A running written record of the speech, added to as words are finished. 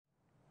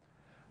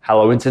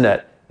Hello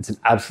Internet, it's an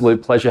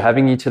absolute pleasure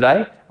having you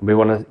today, and we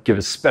want to give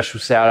a special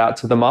shout out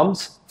to the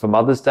mums for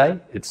Mother's Day.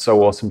 It's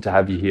so awesome to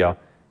have you here.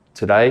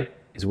 Today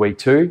is week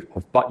 2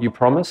 of But You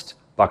Promised.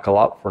 Buckle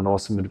up for an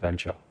awesome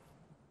adventure.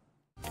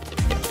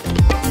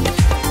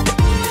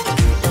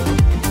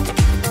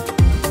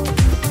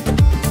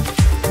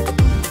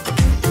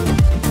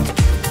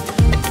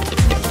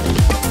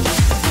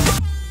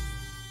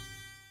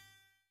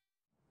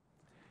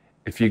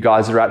 If you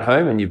guys are at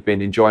home and you've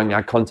been enjoying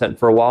our content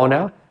for a while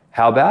now,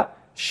 how about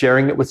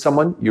sharing it with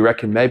someone you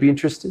reckon may be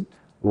interested,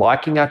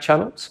 liking our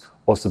channels,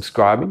 or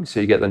subscribing so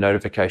you get the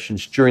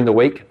notifications during the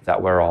week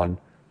that we're on.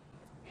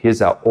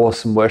 Here's our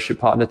awesome worship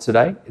partner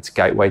today. It's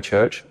Gateway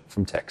Church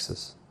from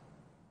Texas.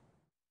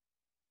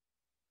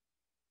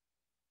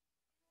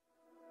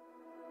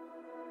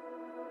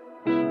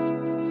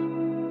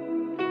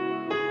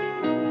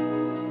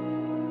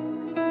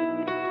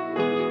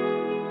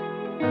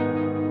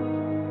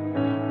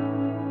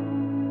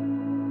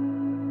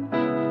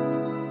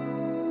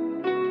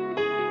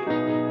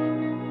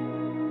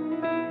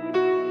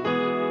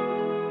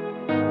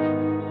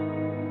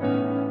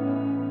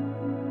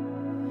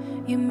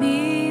 You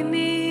meet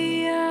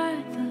me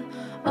at the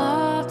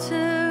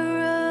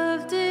altar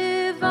of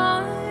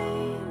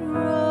divine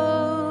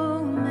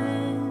romance,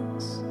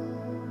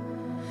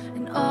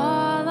 and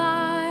all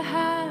I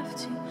have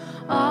to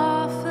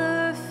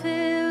offer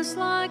feels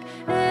like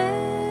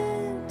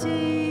empty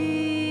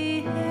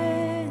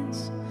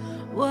hands.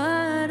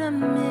 What a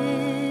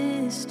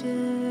mystery.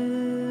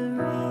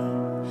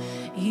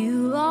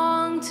 You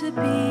long to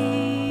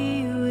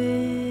be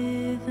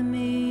with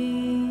me.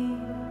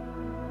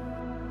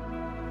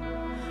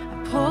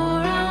 Pour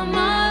out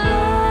my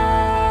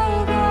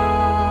love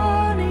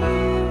on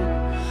you,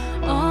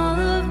 all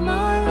of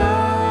my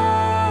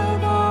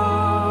love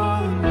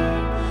on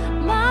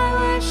you, my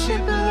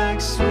worship like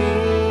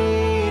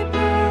sweet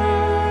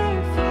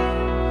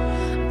perfume.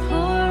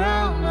 Pour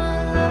out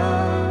my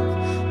love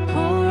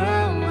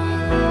on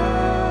you.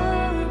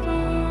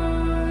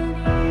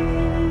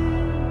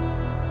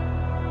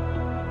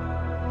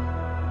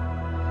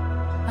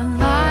 A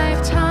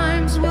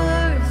lifetime's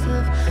worth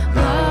of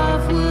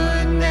love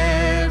would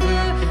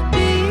never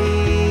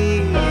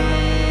be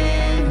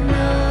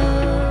enough.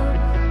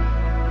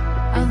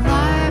 A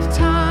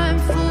lifetime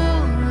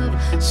full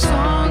of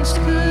songs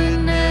could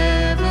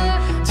never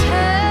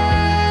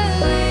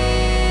tell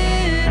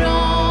it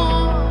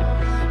all.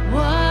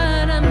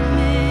 What a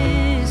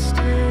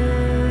mystery.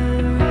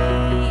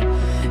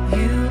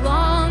 You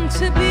long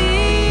to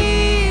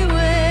be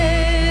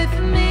with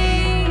me.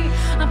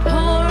 I pour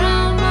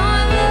out my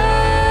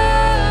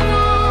love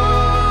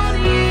on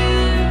you,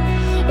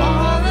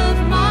 all of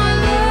my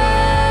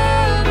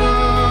love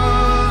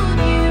on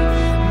you,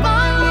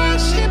 my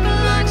worship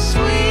like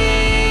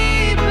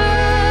sweet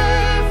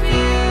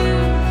perfume.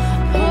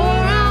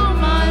 Pour out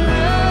my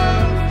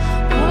love,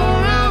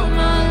 pour out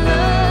my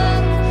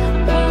love,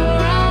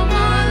 pour out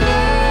my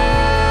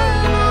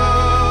love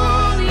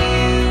on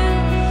you,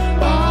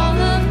 all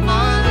of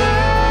my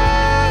love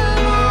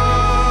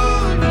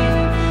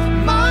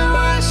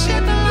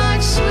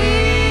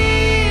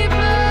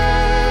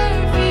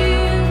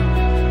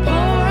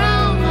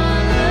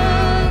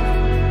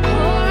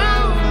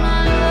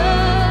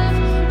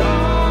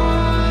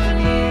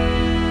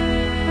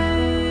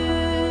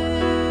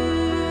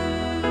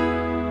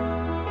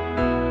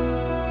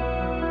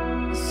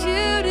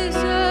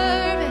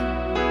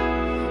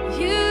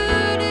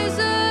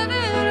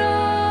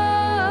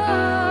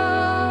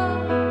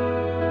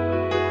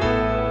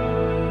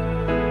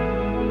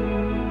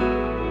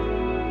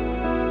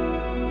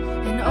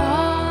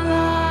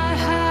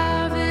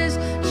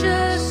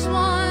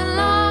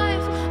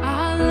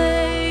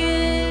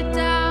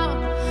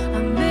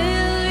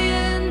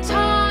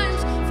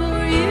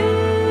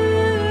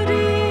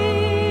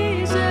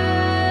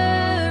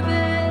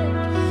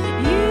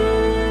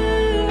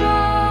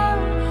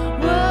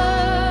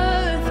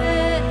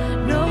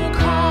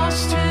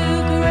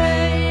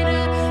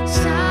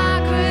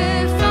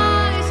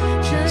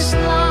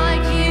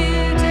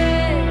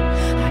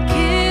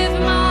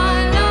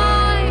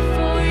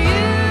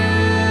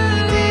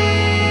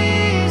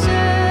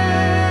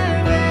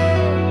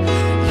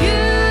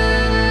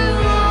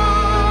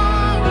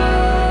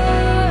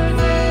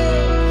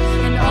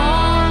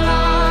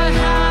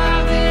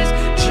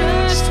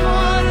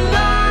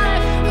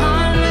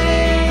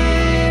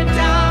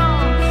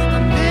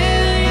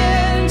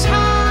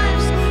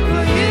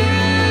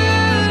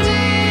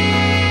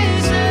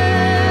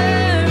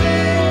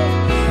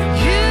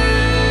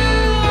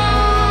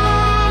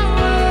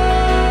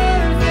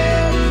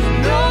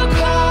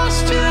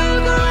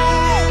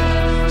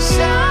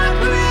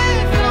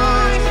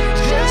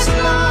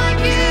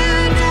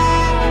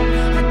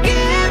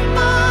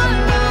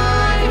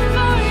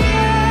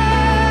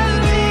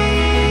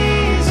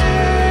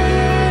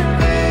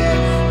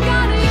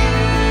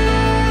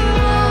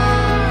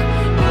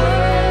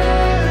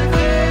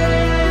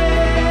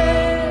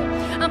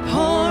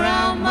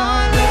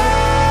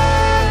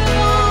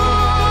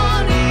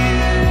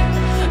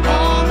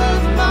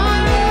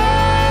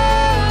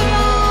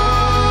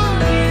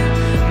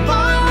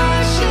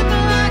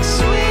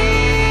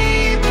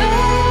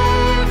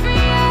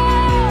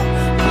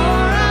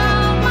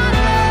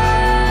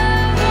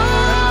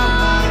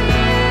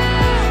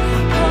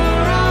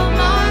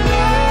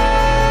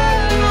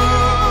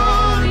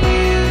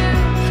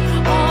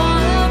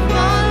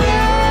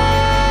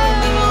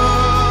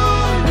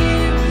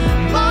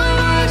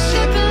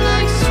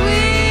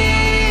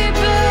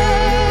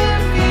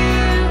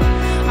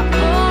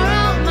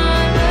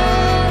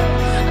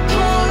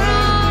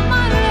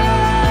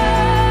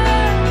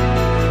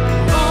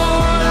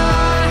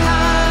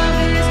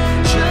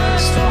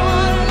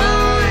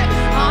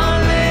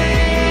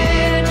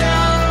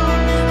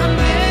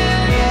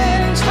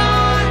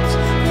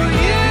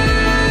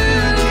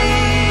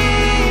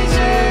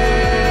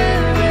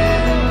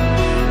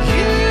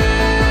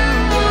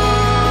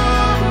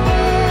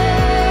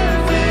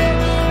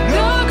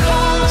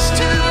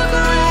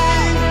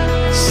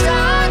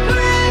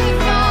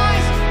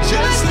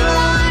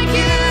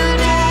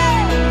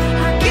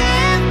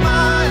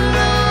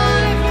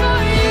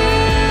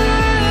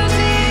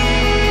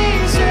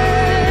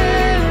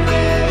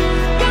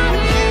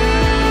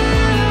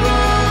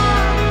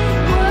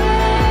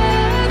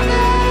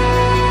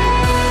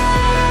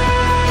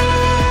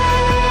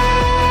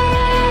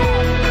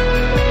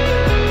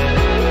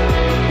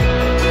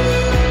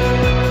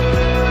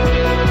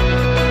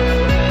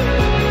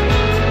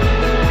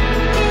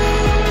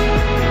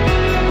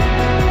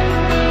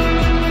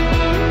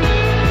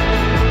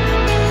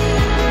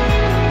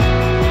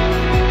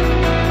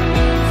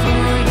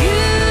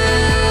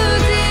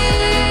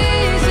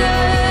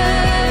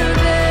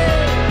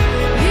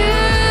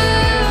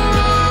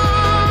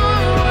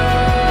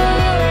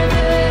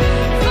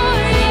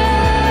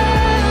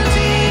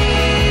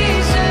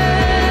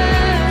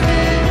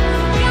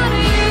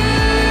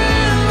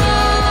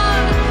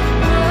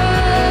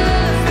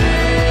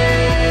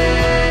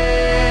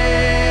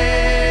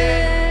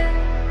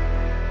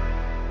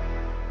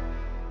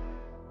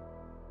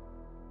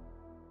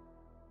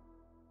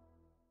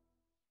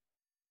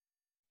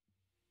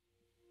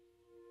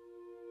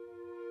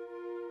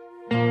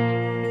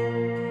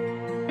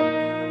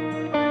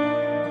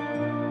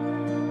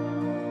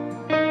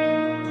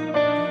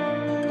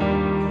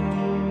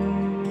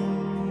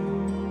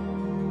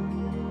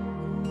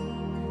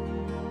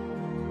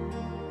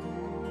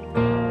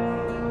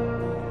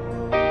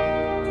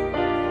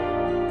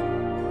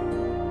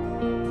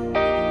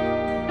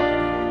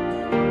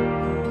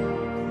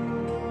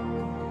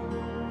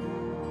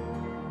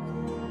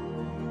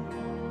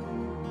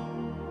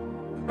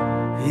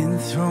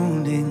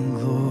enthroned in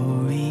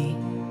glory,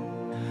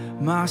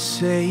 my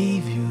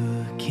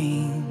Savior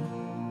King.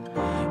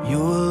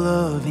 Your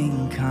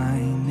loving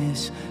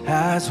kindness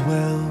has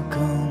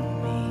welcomed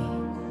me.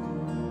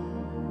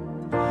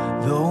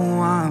 Though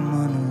I'm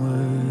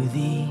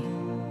unworthy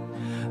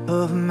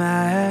of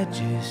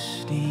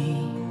majesty,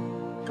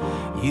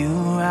 you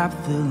wrap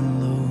the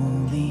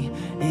lowly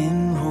in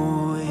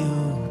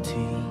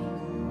royalty.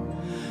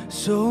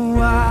 So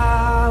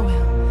I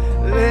will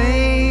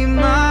lay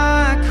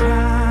my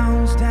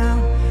crowns down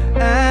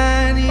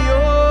at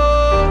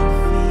your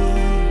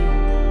feet,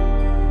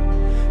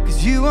 'cause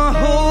you are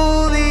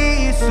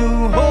holy, so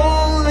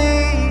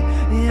holy,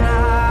 and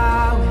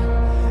I will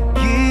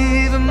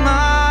give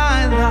my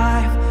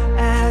life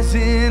as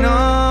an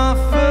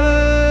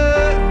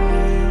offering,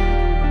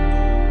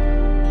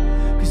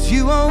 'cause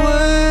you are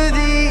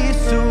worthy,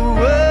 so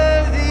worthy.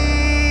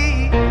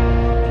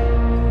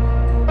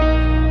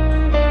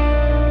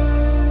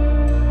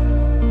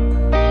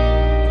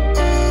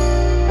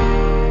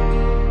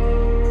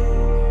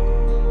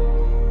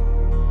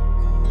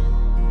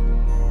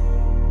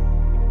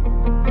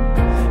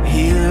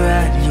 Here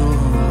at your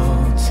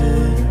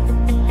altar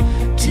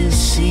to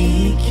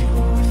seek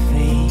your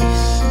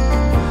face,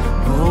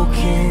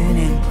 broken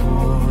and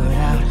poured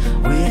out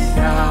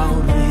without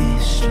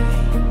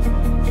restraint,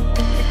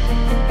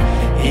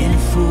 in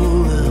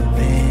full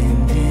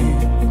abandon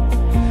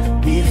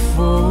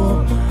before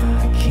my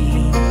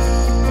King.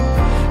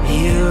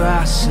 Here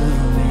I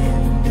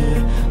surrender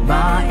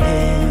my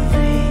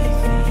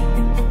everything.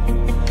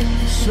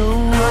 So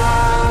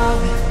I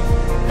will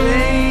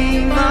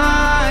lay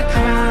my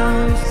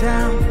crowns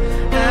down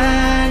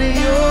at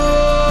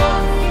your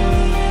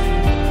feet,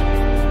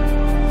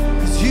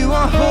 'cause you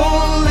are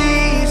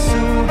holy,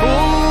 so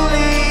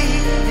holy,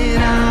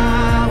 and I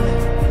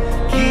will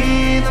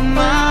give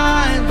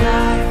my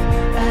life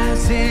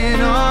as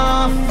an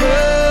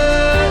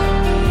offering,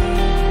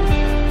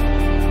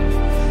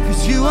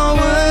 'cause you are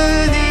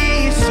worthy,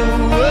 so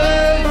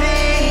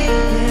worthy,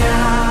 and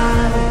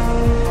I will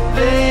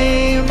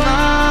lay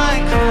my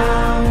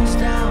crowns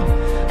down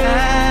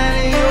at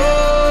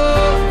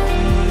your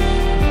feet,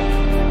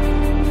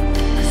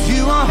 'cause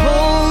you are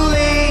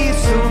holy,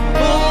 so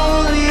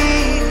holy,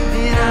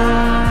 and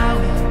I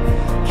will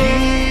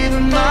give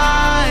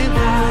my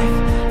life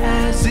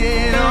as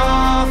an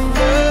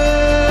offering,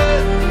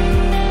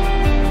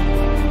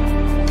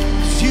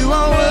 'cause you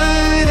are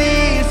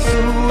worthy, so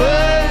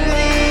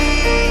worthy.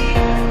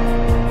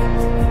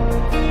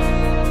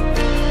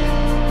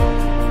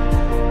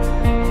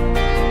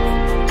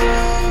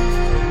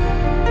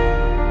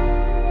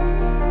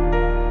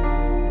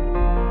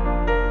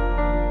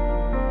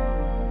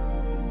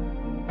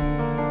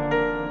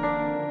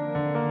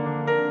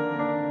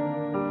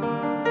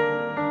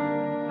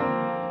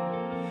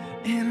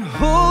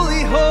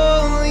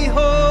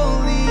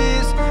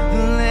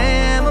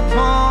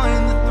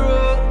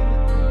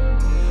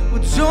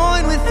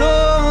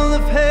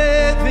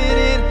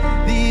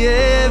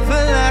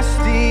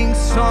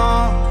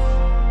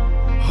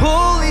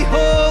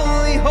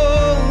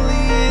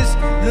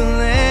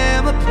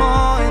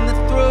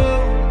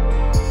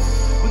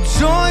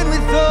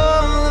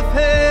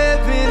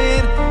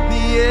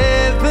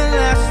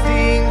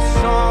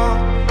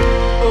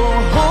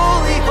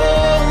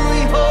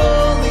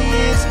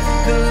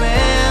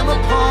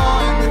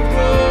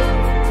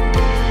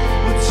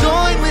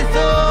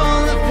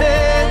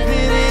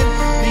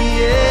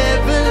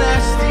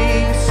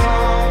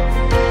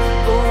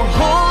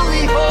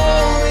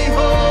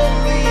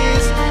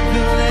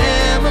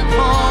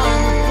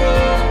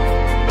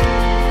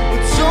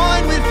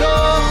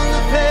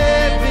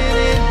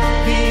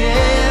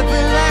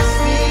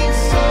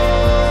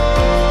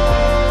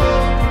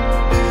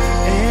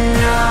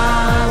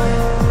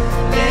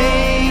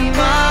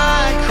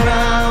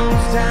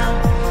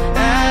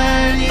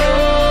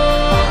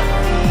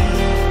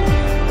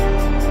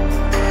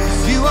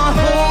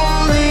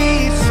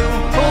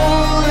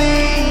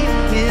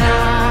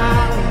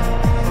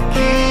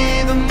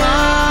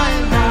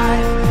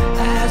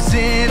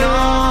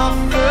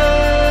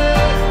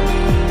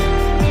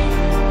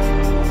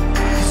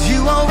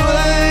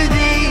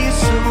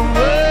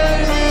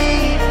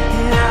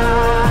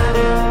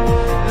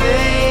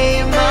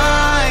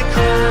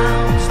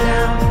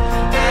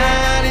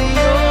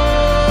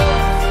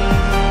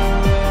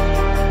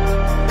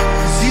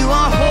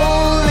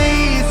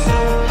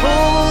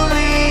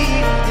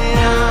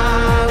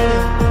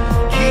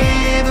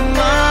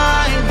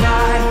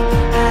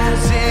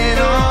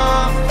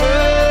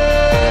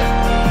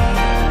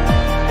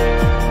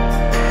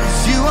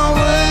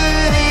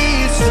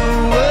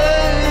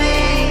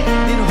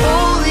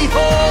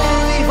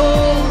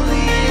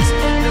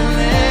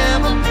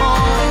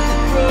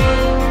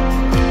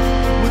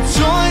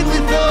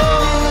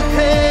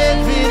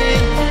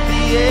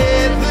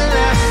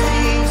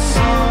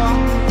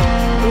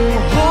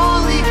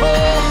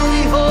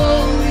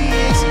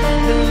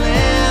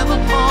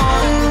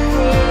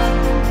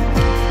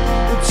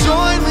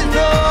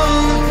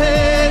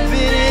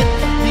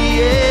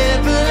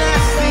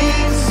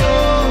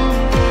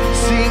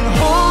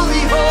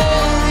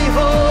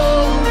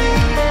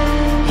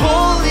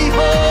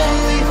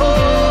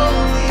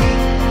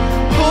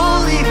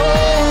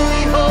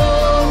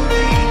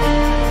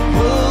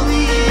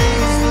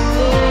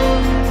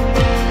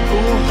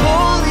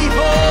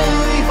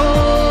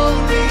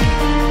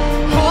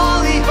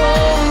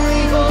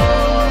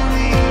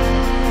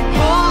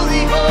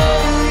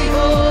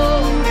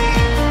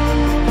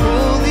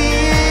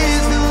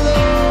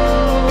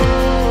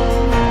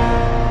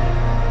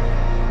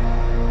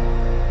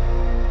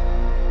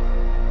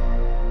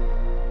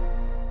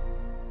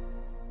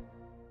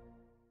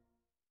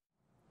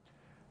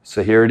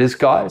 So here it is,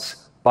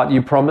 guys. But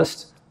You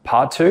Promised,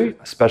 Part 2,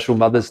 a special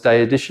Mother's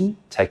Day edition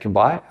taken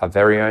by our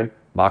very own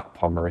Mark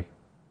Pomeroy.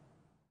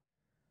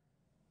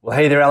 Well,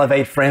 hey there,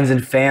 Elevate friends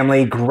and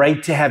family.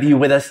 Great to have you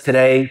with us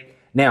today.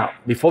 Now,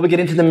 before we get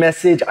into the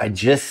message, I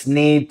just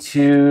need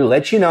to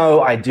let you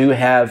know I do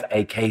have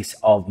a case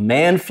of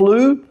man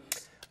flu,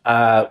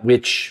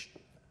 which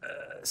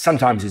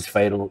sometimes is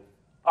fatal.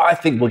 I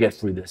think we'll get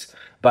through this.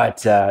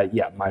 But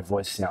yeah, my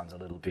voice sounds a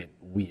little bit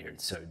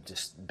weird, so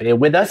just bear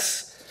with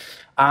us.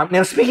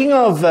 Now, speaking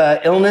of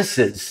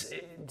illnesses,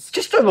 it's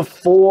just over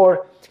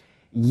 4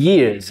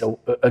 years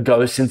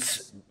ago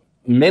since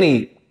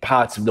many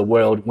parts of the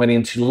world went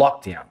into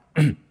lockdown,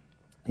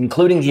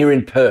 including here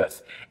in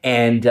Perth.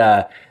 And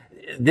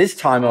this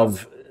time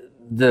of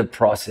the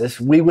process,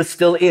 we were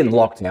still in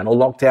lockdown, or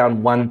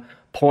lockdown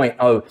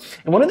 1.0.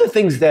 And one of the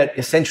things that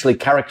essentially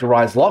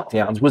characterized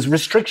lockdowns was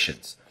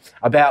restrictions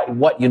about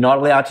what you're not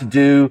allowed to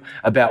do,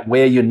 about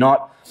where you're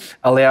not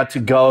allowed to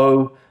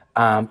go.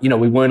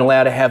 We weren't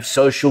allowed to have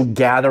social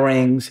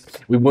gatherings.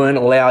 We weren't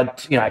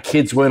allowed, our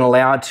kids weren't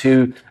allowed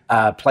to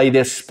play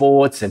their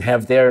sports and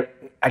have their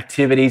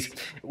activities.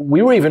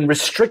 We were even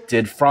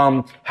restricted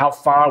from how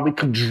far we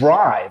could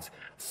drive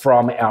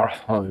from our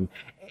home.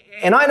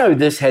 And I know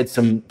this had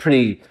some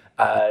pretty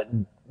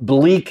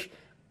bleak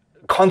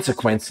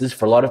consequences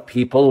for a lot of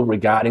people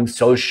regarding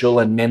social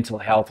and mental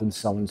health and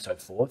so on and so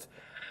forth.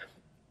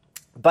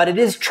 But it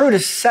is true to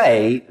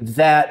say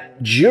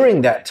that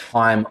during that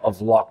time of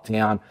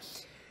lockdown,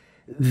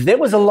 there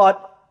was a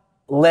lot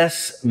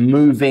less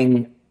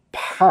moving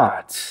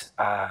parts,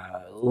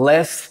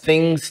 less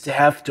things to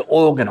have to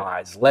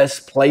organize, less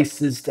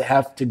places to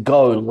have to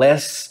go,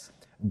 less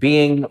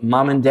being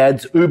mum and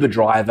dad's Uber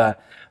driver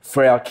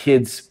for our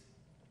kids'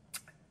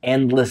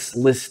 endless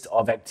list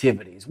of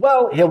activities.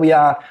 Well, here we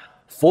are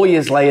 4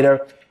 years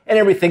later, and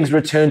everything's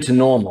returned to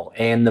normal,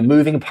 and the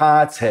moving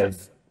parts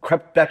have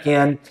crept back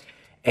in.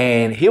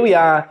 And here we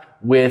are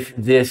with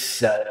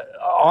this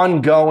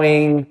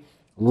ongoing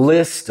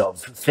list of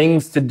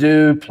things to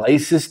do,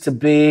 places to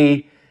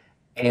be,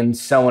 and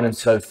so on and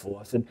so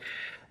forth. And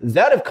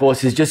that, of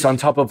course, is just on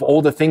top of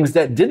all the things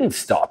that didn't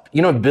stop.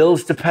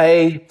 Bills to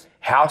pay,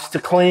 house to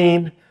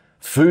clean,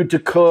 food to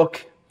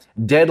cook,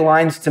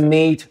 deadlines to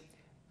meet,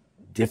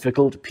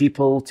 difficult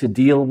people to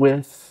deal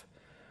with.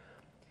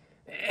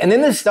 And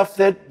then there's stuff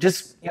that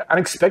just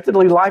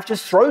unexpectedly life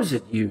just throws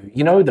at you.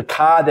 The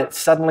car that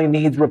suddenly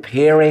needs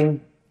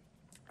repairing,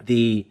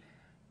 the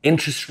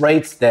interest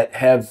rates that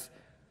have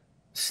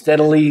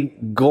steadily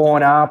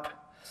gone up,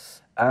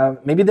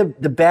 maybe the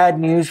bad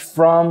news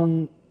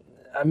from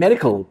a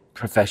medical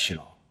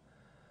professional.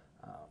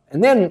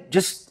 And then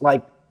just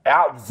like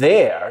out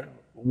there,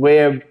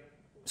 we're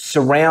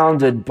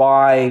surrounded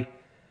by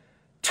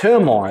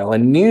turmoil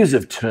and news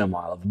of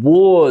turmoil, of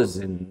wars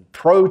and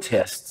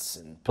protests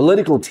and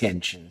political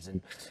tensions and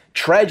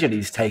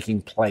tragedies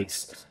taking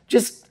place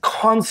just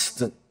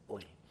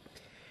constantly.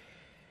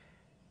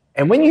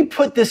 And when you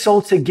put this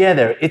all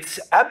together, it's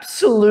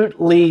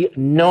absolutely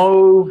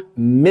no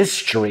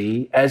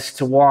mystery as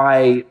to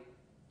why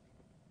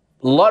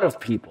a lot of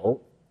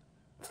people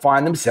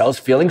find themselves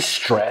feeling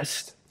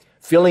stressed,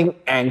 feeling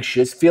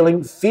anxious,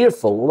 feeling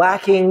fearful,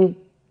 lacking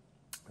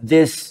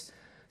this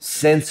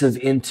sense of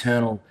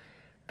internal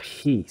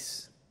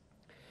peace.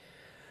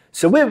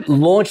 So we've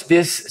launched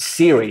this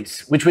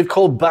series, which we've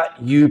called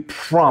But You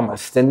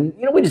Promised. And,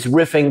 we're just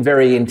riffing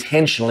very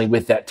intentionally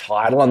with that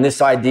title on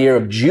this idea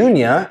of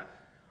Junior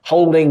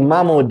holding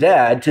mum or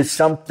dad to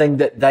something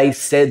that they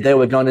said they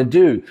were going to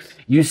do.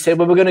 You said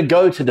we were going to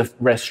go to the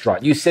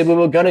restaurant. You said we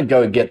were going to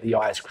go get the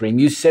ice cream.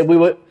 You said we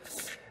were,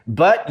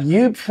 but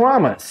you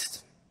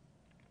promised.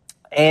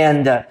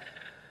 And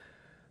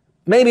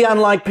maybe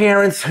unlike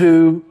parents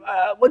who,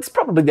 it's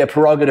probably their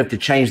prerogative to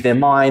change their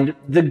mind,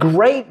 the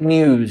great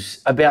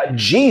news about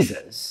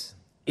Jesus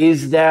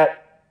is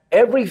that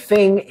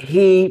everything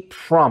he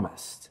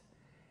promised,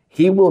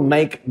 he will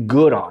make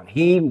good on.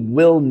 He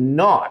will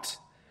not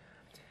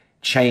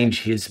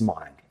change his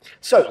mind.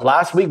 So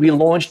last week we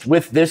launched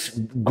with this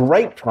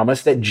great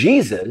promise that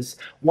Jesus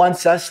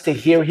wants us to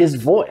hear his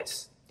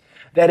voice.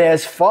 That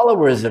as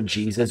followers of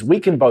Jesus, we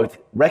can both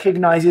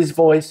recognize his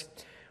voice,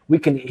 we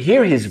can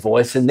hear his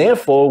voice, and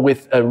therefore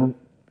with a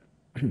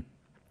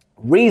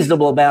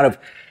reasonable amount of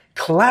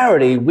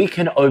clarity, we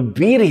can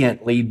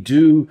obediently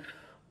do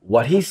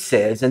what he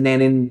says, and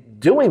then in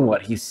doing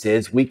what he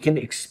says, we can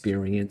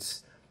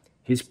experience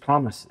his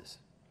promises.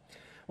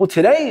 Well,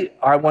 today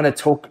I want to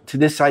talk to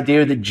this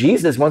idea that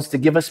Jesus wants to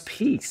give us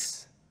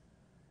peace.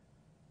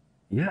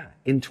 Yeah,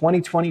 in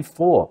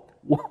 2024.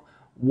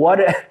 What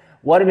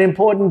an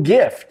important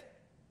gift.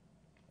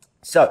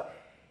 So,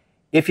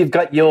 if you've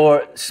got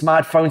your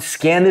smartphone,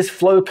 scan this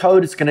flow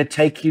code. It's going to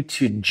take you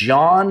to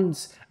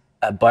John's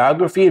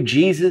biography of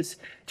Jesus,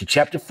 to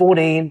chapter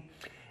 14,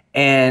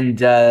 and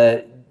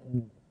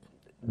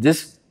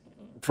this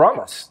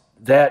promise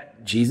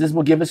that Jesus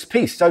will give us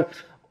peace. So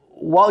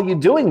while you're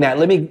doing that,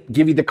 let me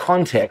give you the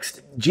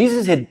context.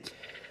 Jesus had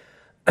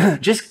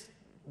just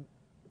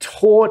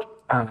taught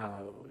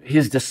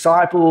his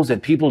disciples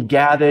and people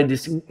gathered.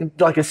 It's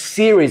like a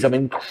series of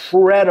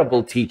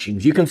incredible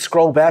teachings. You can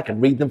scroll back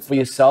and read them for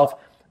yourself.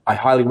 I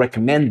highly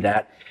recommend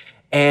that.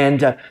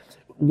 And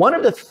one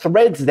of the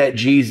threads that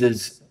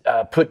Jesus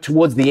put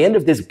towards the end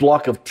of this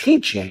block of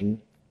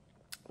teaching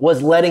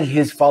was letting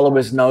his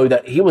followers know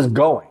that he was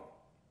going,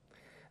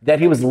 that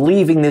he was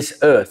leaving this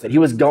earth, that he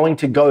was going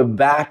to go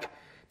back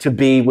to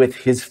be with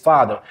his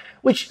Father,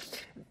 which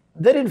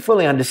they didn't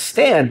fully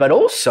understand, but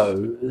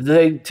also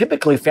they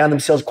typically found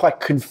themselves quite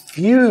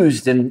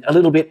confused and a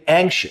little bit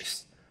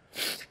anxious.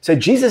 So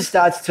Jesus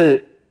starts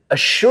to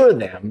assure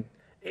them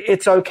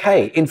it's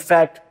okay. In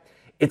fact,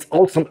 it's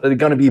ultimately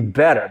going to be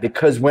better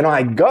because when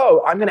I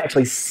go, I'm going to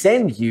actually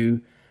send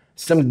you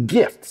some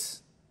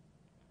gifts.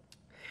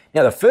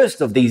 Now, the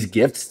first of these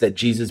gifts that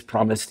Jesus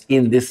promised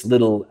in this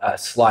little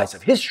slice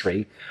of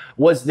history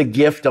was the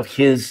gift of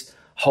his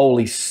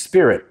Holy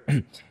Spirit.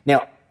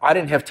 Now, I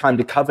didn't have time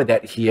to cover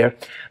that here,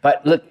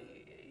 but look,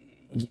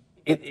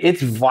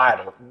 it's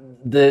vital.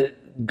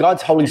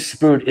 God's Holy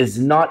Spirit is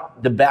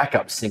not the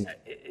backup singer,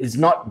 is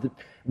not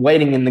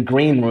waiting in the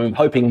green room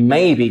hoping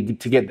maybe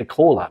to get the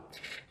call up.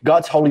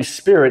 God's Holy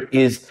Spirit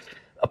is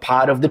a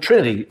part of the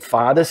Trinity,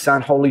 Father,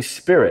 Son, Holy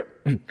Spirit.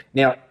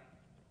 Now,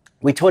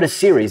 we taught this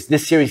series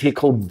here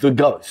called The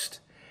Ghost,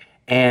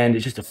 and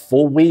it's just a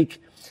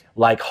 4-week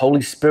like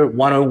Holy Spirit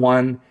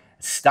 101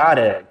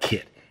 starter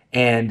kit.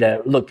 And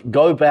look,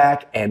 go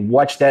back and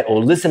watch that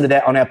or listen to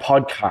that on our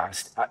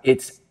podcast.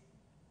 It's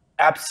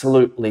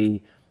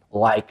absolutely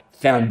like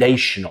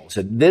foundational.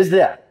 So there's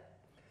that.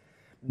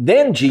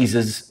 Then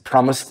Jesus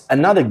promised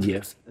another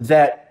gift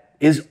that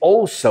is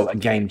also a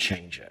game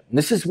changer. And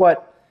this is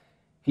what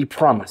he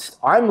promised.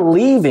 I'm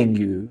leaving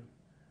you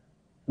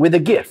with a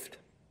gift.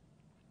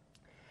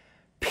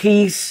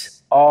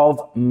 Peace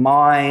of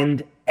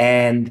mind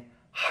and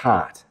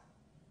heart.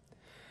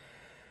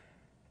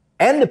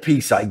 And the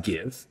peace I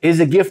give is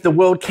a gift the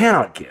world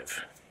cannot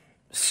give.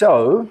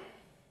 So,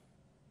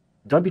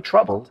 don't be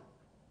troubled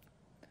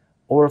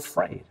or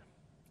afraid.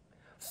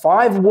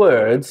 5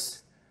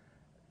 words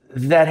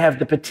that have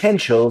the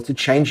potential to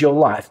change your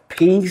life.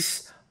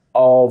 Peace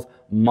of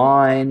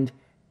mind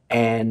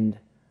and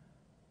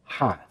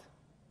heart.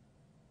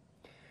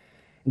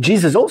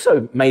 Jesus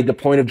also made the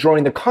point of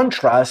drawing the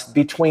contrast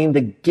between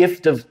the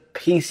gift of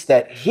peace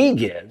that he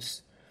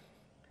gives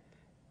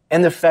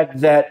and the fact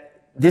that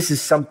this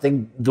is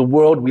something the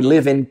world we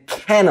live in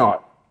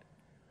cannot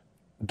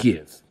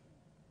give.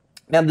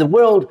 Now, the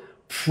world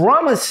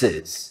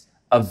promises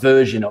a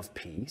version of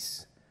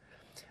peace,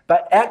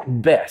 but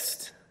at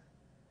best,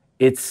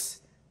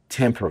 it's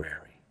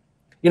temporary.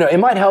 It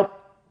might help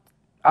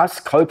us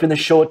cope in the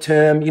short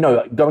term.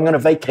 Going on a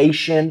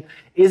vacation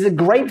is a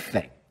great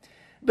thing.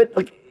 But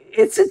look,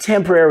 it's a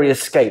temporary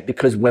escape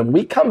because when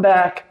we come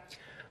back,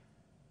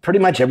 pretty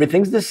much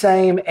everything's the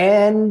same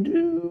and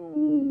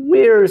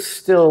we're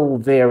still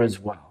there as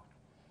well.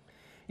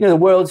 The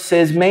world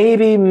says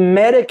maybe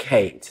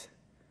medicate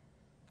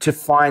to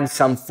find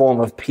some form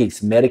of peace.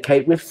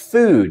 Medicate with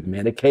food,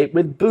 medicate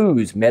with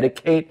booze,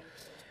 medicate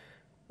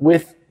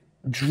with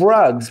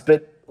drugs.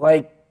 But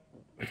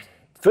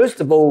first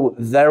of all,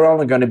 they're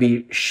only going to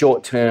be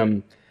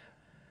short-term,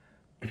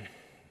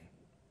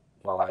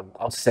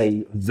 I'll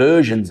say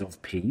versions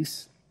of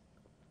peace,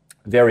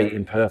 very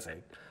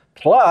imperfect.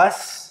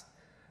 Plus,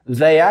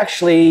 they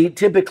actually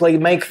typically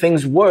make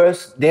things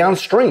worse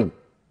downstream.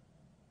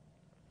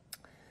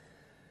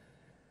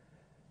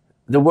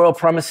 The world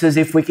promises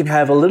if we can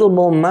have a little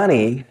more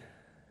money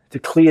to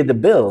clear the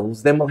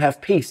bills, then we'll have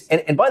peace.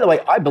 And by the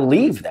way, I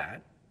believe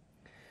that.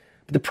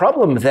 But the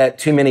problem that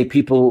too many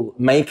people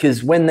make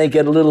is when they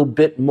get a little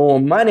bit more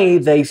money,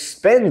 they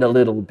spend a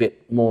little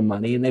bit more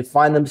money and they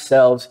find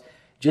themselves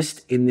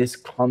just in this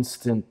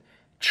constant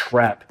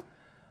trap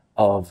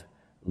of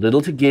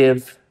little to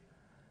give,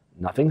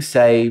 nothing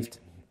saved,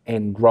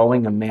 and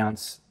growing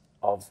amounts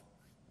of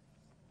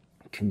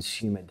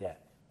consumer debt.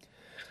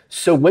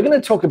 So we're going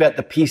to talk about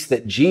the peace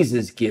that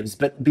Jesus gives,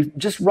 but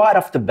just right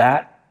off the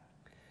bat,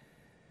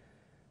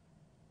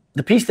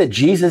 the peace that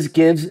Jesus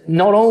gives,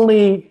 not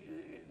only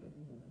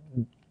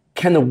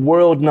can the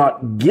world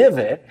not give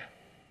it,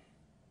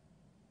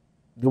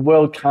 the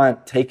world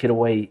can't take it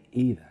away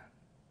either.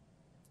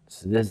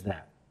 So there's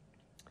that.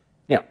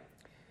 Now,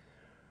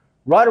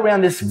 right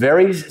around this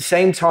very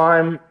same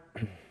time,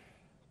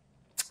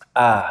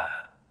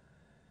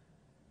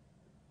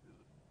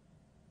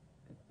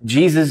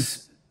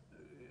 Jesus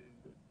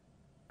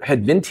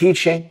had been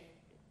teaching.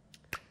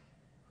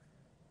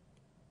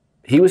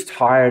 He was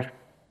tired.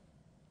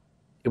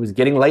 It was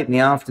getting late in the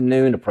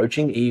afternoon,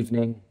 approaching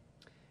evening.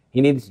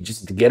 He needed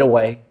just to get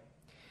away.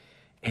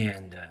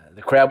 And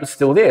the crowd was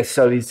still there.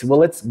 So he said, well,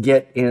 let's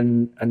get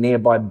in a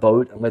nearby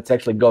boat and let's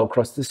actually go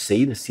across the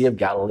Sea of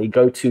Galilee,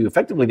 go to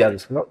effectively the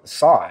other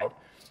side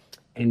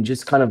and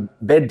just kind of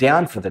bed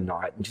down for the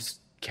night and just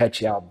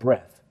catch our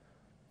breath.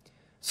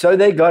 So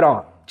they got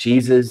on,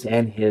 Jesus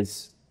and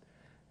his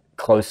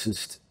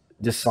closest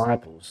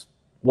disciples.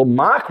 Well,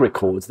 Mark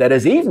records that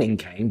as evening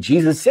came,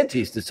 Jesus said to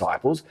his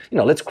disciples,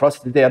 let's cross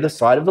to the other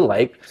side of the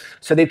lake.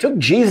 So they took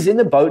Jesus in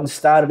the boat and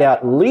started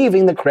out,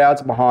 leaving the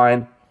crowds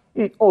behind,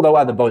 although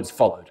other boats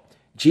followed.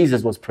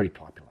 Jesus was pretty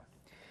popular.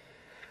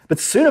 But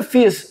soon a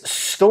fierce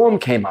storm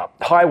came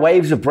up. High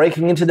waves were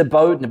breaking into the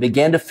boat and it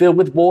began to fill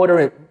with water.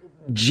 And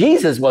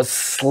Jesus was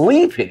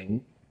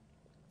sleeping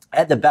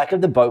at the back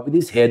of the boat with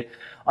his head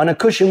on a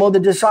cushion. Well, the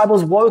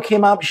disciples woke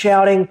him up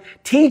shouting,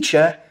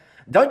 "Teacher,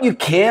 don't you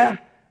care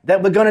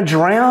that we're going to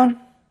drown?"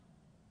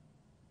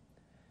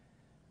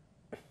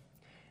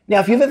 Now,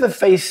 if you've ever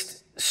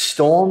faced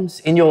storms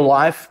in your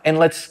life, and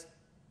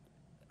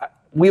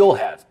we all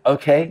have,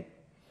 okay?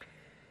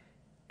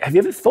 Have you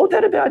ever thought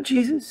that about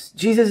Jesus?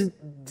 Jesus,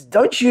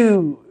 don't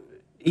you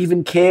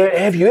even care?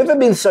 Have you ever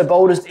been so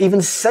bold as to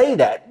even say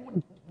that?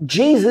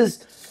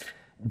 Jesus,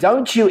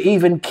 don't you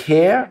even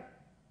care?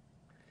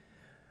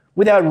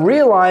 Without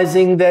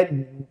realizing that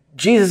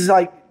Jesus is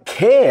like,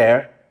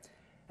 care?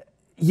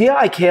 Yeah,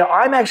 I care.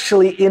 I'm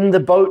actually in the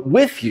boat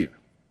with you.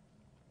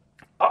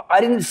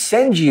 I didn't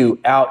send you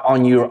out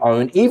on your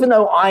own, even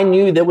though I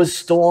knew there was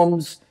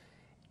storms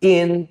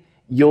in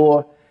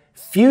your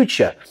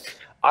future.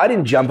 I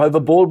didn't jump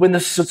overboard when the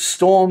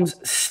storms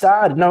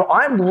started. No,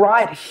 I'm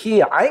right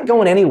here. I ain't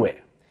going anywhere.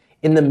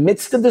 In the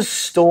midst of the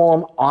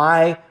storm,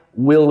 I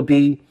will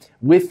be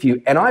with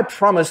you. And I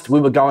promised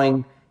we were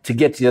going to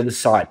get to the other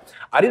side.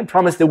 I didn't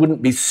promise there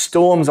wouldn't be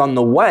storms on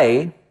the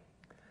way,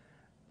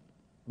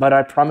 but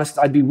I promised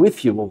I'd be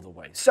with you all the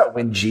way. So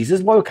when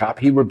Jesus woke up,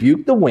 he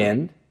rebuked the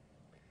wind,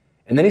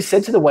 and then he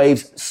said to the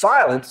waves,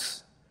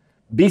 "Silence,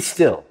 be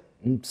still."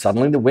 And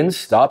suddenly the wind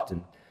stopped,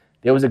 and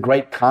there was a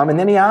great calm. And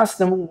then he asked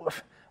them,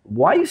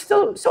 "Why are you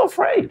still so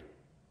afraid?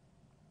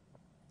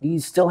 You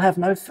still have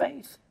no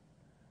faith?"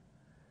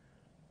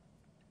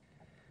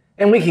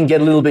 And we can get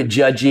a little bit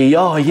judgy.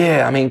 Oh,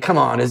 yeah, I mean, come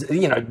on.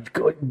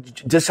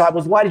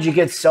 Disciples, why did you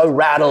get so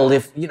rattled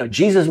if,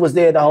 Jesus was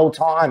there the whole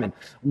time? And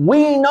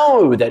we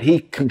know that he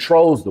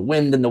controls the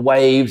wind and the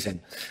waves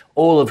and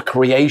all of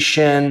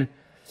creation.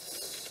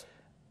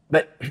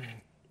 But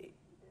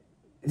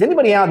is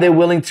anybody out there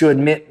willing to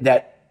admit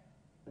that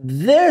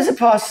there's a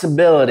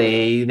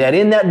possibility that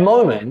in that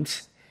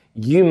moment,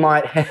 you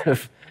might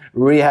have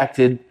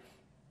reacted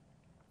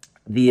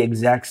the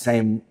exact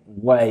same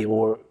way,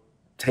 or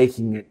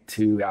taking it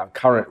to our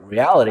current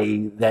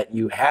reality, that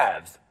you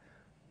have,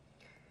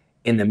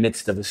 in the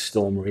midst of a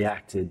storm,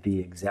 reacted the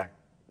exact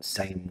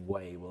same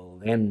way? Well,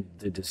 then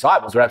the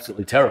disciples were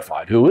absolutely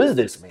terrified. Who is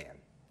this man?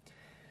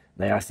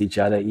 They asked each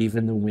other,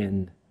 even the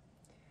wind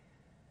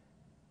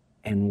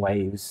and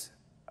waves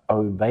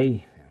obey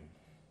him.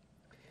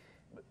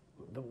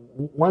 The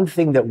one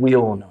thing that we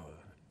all know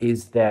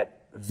is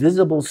that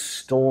visible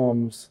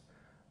storms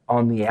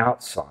on the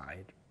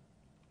outside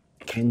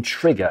can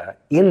trigger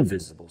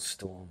invisible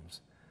storms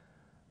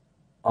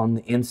on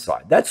the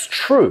inside. That's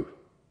true.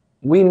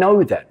 We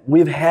know that.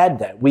 We've had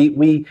that.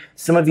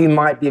 Some of you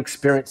might be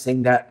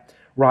experiencing that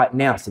right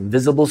now. Some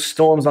visible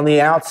storms on the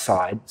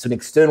outside, some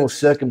external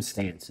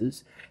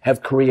circumstances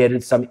have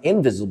created some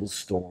invisible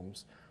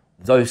storms,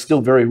 though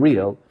still very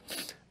real,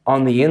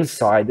 on the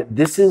inside.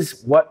 This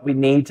is what we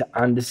need to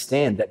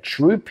understand, that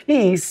true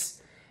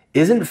peace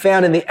isn't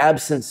found in the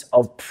absence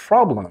of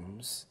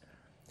problems.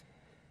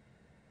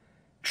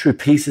 True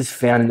peace is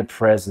found in the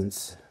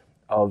presence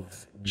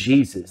of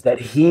Jesus, that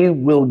he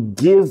will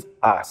give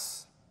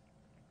us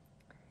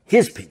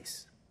his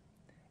peace,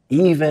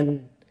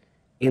 even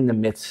in the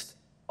midst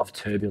of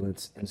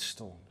turbulence and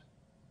storms.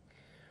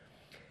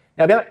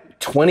 Now, about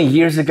 20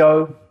 years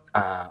ago,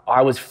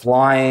 I was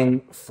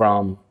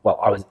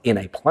in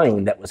a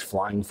plane that was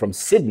flying from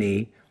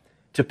Sydney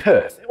to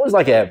Perth. It was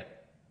like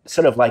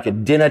a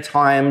dinner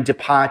time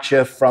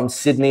departure from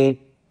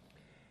Sydney,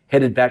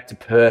 headed back to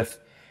Perth.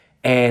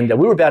 And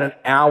we were about an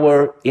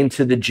hour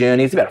into the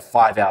journey. It's about a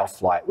 5-hour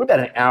flight. We're about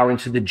an hour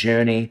into the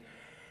journey.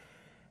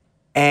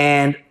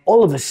 And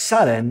all of a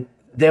sudden,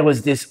 there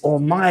was this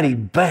almighty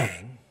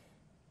bang.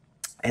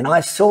 And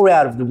I saw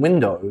out of the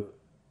window,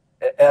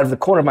 out of the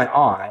corner of my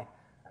eye,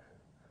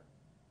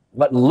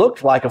 what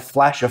looked like a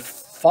flash of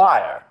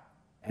fire.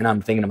 And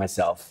I'm thinking to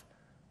myself,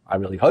 I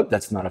really hope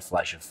that's not a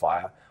flash of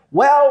fire.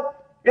 Well,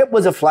 it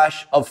was a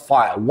flash of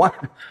fire.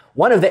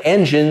 One of the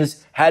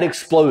engines had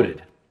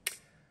exploded.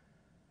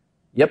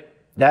 Yep,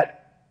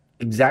 that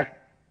exact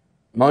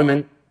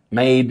moment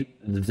made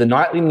the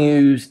nightly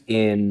news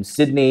in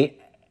Sydney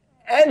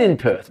and in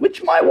Perth,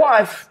 which my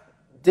wife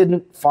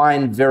didn't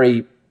find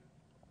very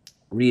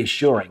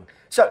reassuring.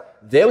 So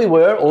there we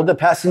were, all the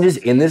passengers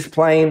in this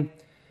plane.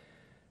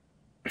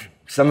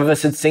 Some of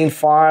us had seen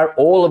fire,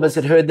 all of us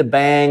had heard the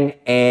bang,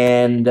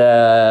 and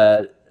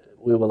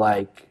we were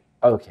like,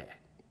 okay,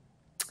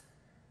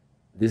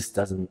 this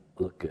doesn't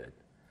look good.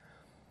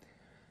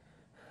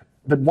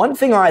 But one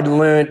thing I'd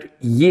learned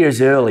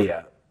years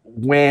earlier,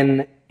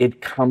 when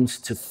it comes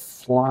to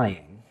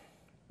flying,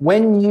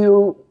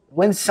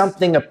 when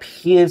something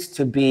appears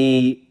to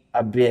be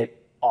a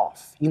bit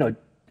off,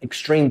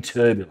 extreme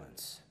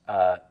turbulence,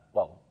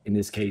 in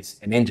this case,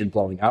 an engine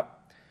blowing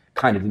up,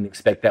 kind of didn't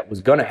expect that was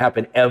going to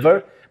happen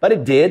ever, but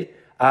it did.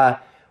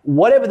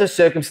 Whatever the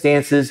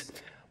circumstances,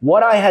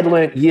 what I had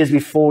learned years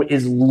before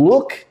is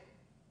look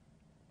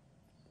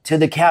to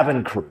the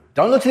cabin crew.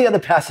 Don't look to the other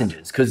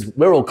passengers because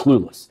we're all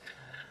clueless.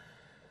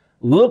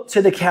 Look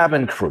to the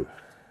cabin crew.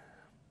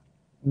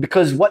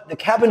 Because what the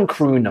cabin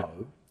crew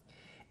know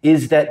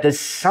is that there's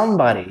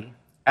somebody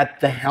at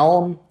the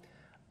helm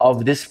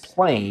of this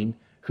plane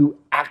who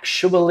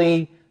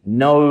actually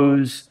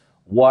knows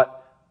what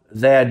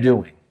they're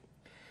doing.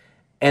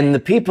 And the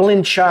people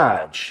in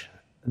charge,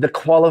 the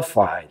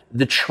qualified,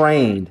 the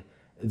trained,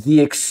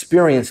 the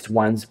experienced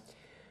ones,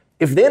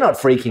 if they're not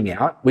freaking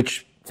out,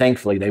 which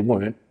thankfully they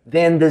weren't,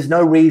 then there's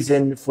no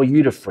reason for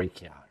you to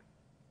freak out.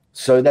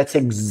 So that's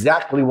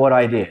exactly what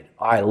I did.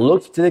 I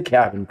looked to the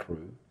cabin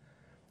crew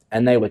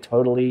and they were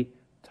totally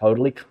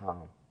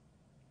calm,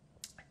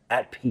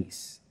 at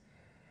peace.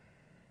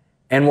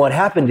 And what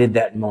happened in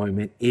that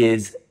moment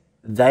is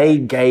they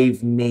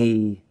gave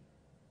me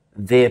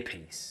their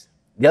peace.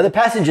 The other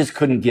passengers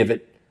couldn't give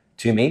it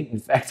to me. In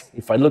fact,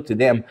 if I looked at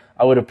them,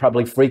 I would have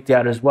probably freaked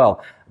out as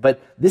well.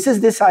 But this is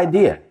this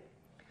idea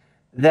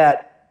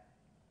that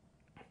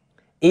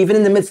even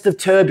in the midst of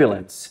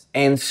turbulence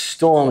and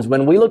storms,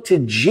 when we look to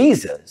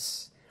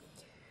Jesus,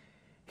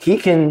 he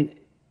can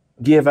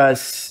give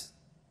us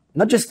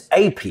not just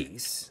a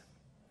peace,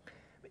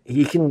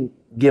 he can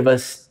give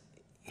us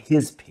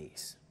his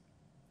peace.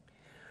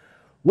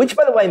 Which,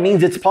 by the way,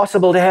 means it's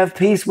possible to have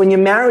peace when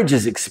your marriage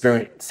is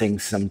experiencing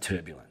some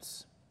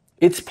turbulence.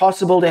 It's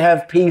possible to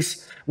have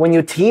peace when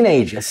your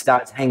teenager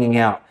starts hanging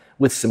out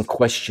with some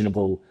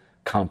questionable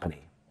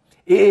company.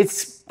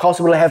 It's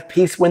possible to have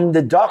peace when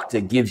the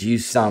doctor gives you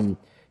some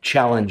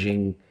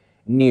challenging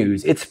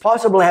news. It's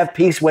possible to have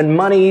peace when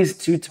money's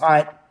too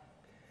tight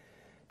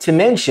to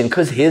mention,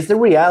 because here's the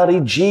reality: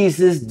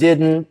 Jesus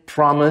didn't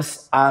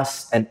promise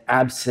us an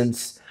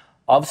absence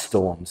of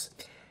storms.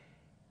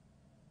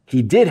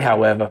 He did,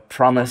 however,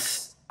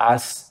 promise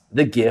us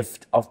the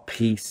gift of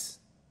peace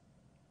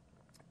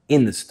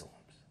in the storms.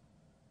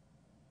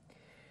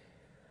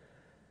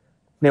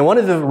 Now, one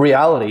of the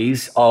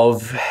realities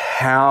of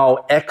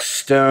how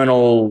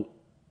external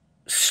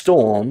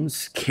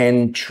storms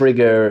can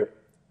trigger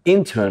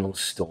internal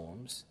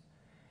storms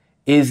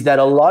is that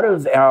a lot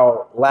of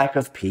our lack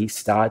of peace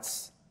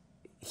starts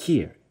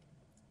here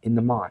in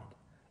the mind.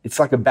 It's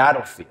like a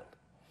battlefield.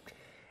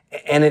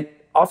 And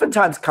it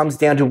oftentimes comes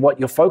down to what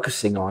you're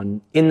focusing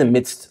on in the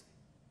midst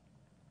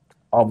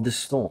of the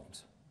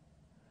storms.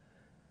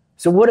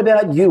 So what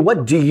about you?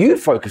 What do you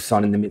focus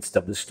on in the midst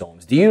of the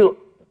storms? Do you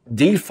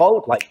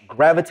default, like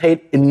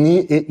gravitate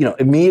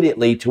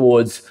immediately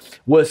towards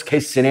worst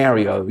case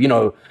scenario?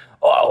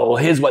 Oh,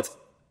 here's what's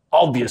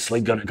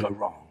obviously going to go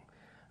wrong.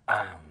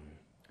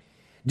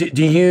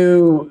 Do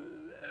you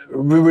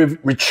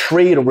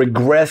retreat or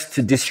regress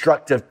to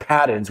destructive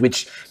patterns,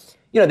 which,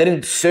 they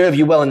didn't serve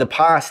you well in the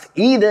past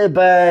either,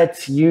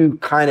 but you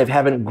kind of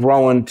haven't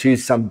grown to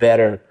some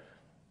better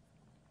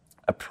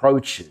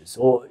approaches?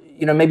 Or,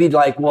 maybe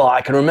like, well,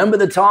 I can remember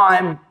the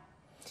time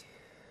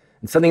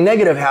and something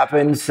negative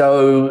happened,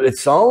 so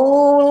it's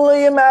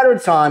only a matter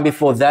of time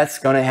before that's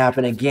going to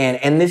happen again.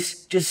 And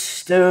this just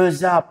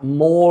stirs up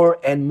more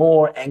and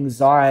more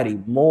anxiety,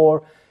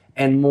 more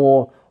and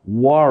more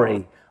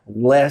worry,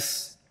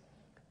 less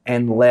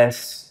and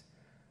less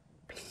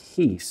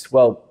peace.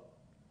 Well,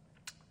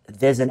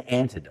 there's an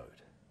antidote.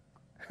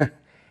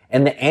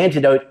 And the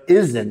antidote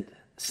isn't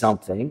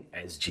something,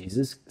 as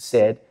Jesus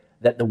said,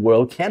 that the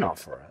world can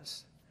offer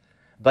us,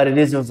 but it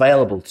is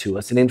available to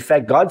us. And in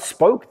fact, God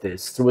spoke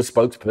this through a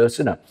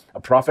spokesperson,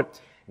 a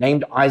prophet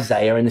named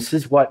Isaiah, and this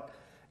is what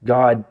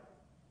God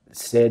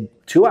said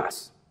to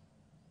us.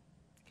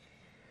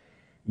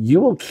 You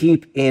will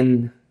keep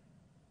in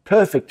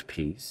perfect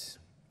peace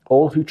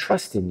all who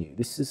trust in you.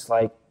 This is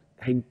like,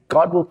 hey,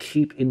 God will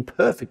keep in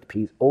perfect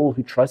peace all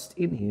who trust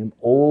in him,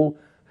 all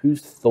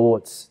whose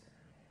thoughts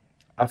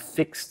are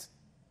fixed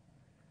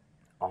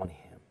on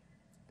him.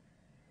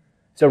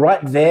 So right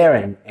there,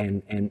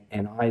 and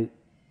I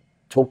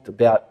talked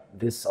about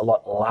this a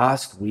lot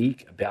last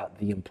week, about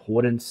the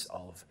importance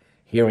of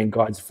hearing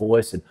God's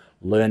voice and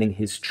learning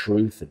his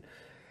truth and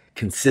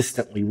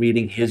consistently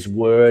reading his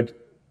word.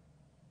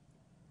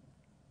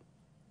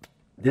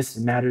 This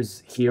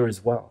matters here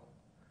as well.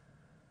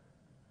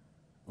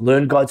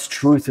 Learn God's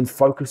truth and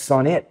focus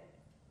on it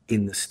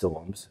in the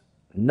storms,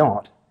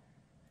 not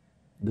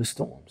the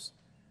storms,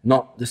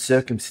 not the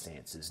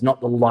circumstances, not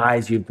the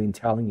lies you've been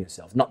telling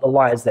yourself, not the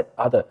lies that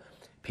other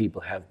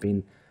people have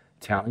been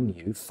telling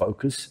you.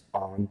 Focus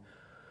on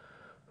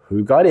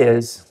who God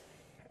is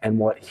and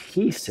what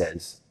he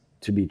says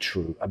to be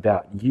true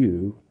about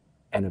you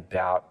and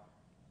about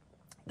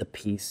the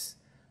peace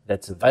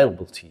that's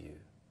available to you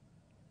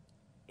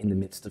in the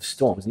midst of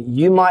storms.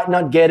 You might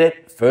not get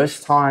it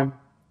first time,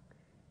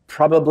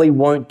 probably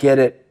won't get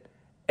it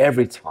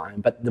every time,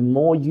 but the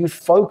more you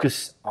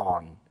focus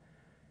on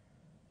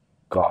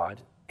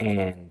God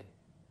and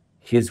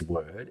his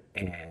word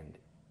and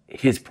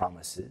his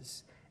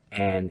promises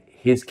and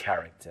his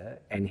character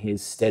and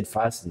his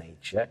steadfast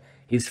nature,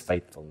 his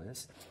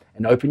faithfulness,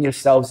 and open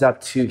yourselves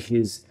up to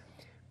his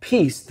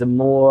peace, the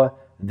more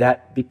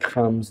that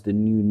becomes the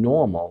new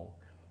normal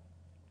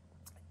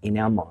in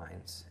our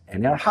minds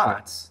and our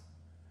hearts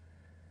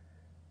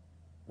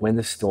when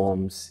the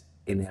storms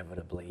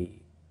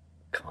inevitably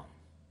come.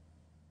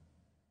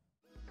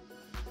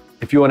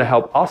 If you want to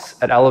help us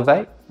at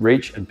Elevate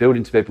reach and build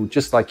into people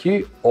just like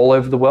you all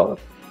over the world,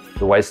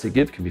 the ways to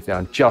give can be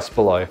found just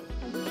below.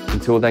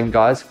 Until then,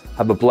 guys,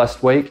 have a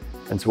blessed week,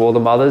 and to all the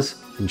mothers,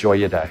 enjoy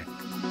your day.